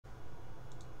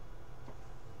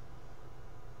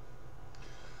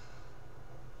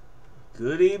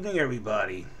Good evening,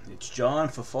 everybody. It's John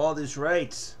for Father's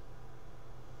Rights,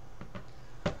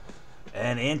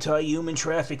 an anti-human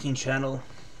trafficking channel.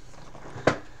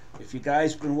 If you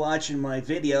guys been watching my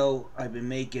video, I've been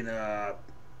making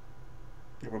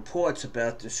reports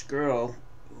about this girl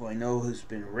who I know has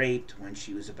been raped when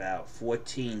she was about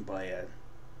 14 by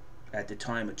at the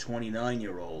time, a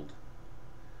 29-year-old.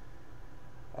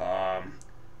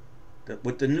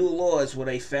 With the new laws, what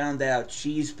I found out,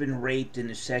 she's been raped in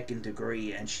the second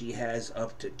degree, and she has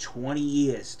up to 20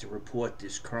 years to report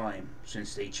this crime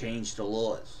since they changed the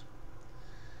laws.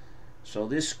 So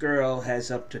this girl has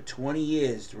up to 20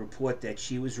 years to report that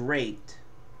she was raped.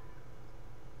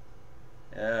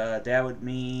 That would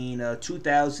mean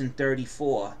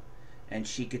 2034, and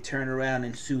she could turn around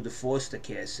and sue the foster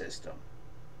care system.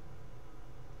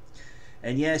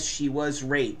 And yes, she was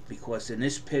raped, because in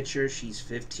this picture, she's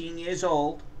 15 years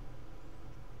old.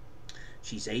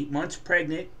 She's 8 months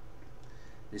pregnant.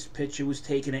 This picture was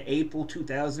taken in April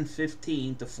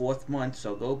 2015, the 4th month,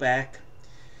 so go back.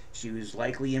 She was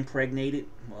likely impregnated.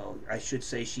 Well, I should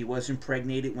say she was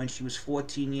impregnated when she was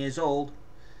 14 years old.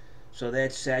 So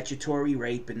that's statutory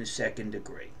rape in the second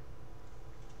degree.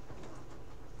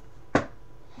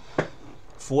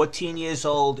 14 years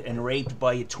old and raped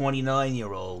by a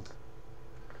 29-year-old.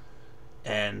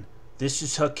 And this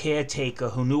is her caretaker,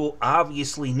 who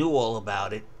obviously knew all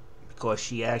about it, because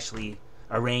she actually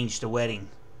arranged the wedding.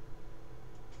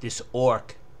 This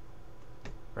orc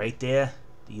right there,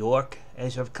 the orc,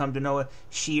 as I've come to know her,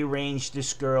 she arranged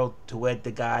this girl to wed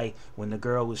the guy when the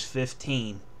girl was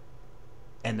 15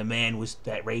 and the man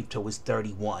that raped her was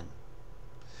 31.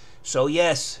 So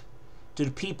yes, to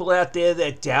the people out there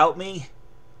that doubt me,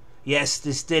 yes,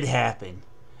 this did happen,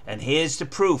 and here's the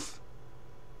proof.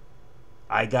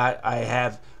 I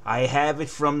have it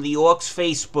from the orc's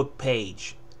Facebook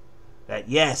page that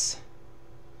yes,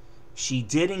 she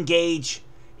did engage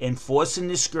in forcing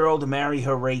this girl to marry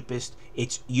her rapist.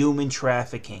 It's human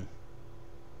trafficking.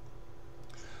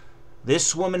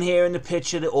 This woman here in the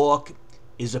picture, the orc,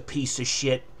 is a piece of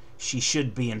shit. She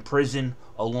should be in prison,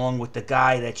 along with the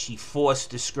guy that she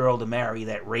forced this girl to marry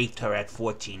that raped her at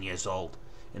 14 years old.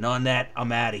 And on that,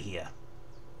 I'm out of here.